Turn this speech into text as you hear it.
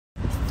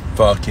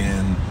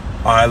fucking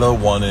Isla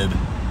wanted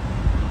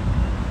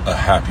a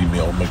Happy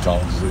Meal at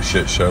McDonald's is a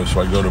shit show,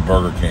 so I go to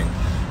Burger King,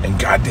 and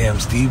goddamn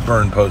Steve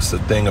Byrne posts a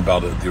thing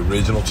about it, the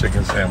original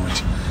chicken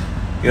sandwich.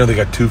 You know, they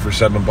got 2 for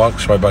 $7,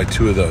 so I buy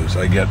 2 of those.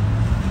 I get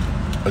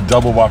a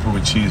double Whopper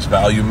with cheese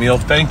value meal.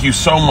 Thank you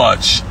so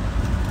much.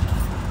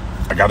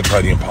 I got to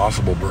try the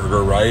Impossible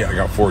Burger, right? I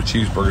got 4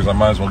 cheeseburgers. I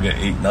might as well get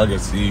 8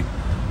 nuggets, see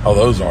how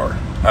those are.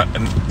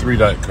 And 3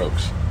 Diet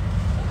Cokes.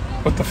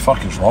 What the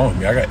fuck is wrong with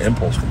me? I got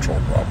impulse control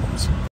problems.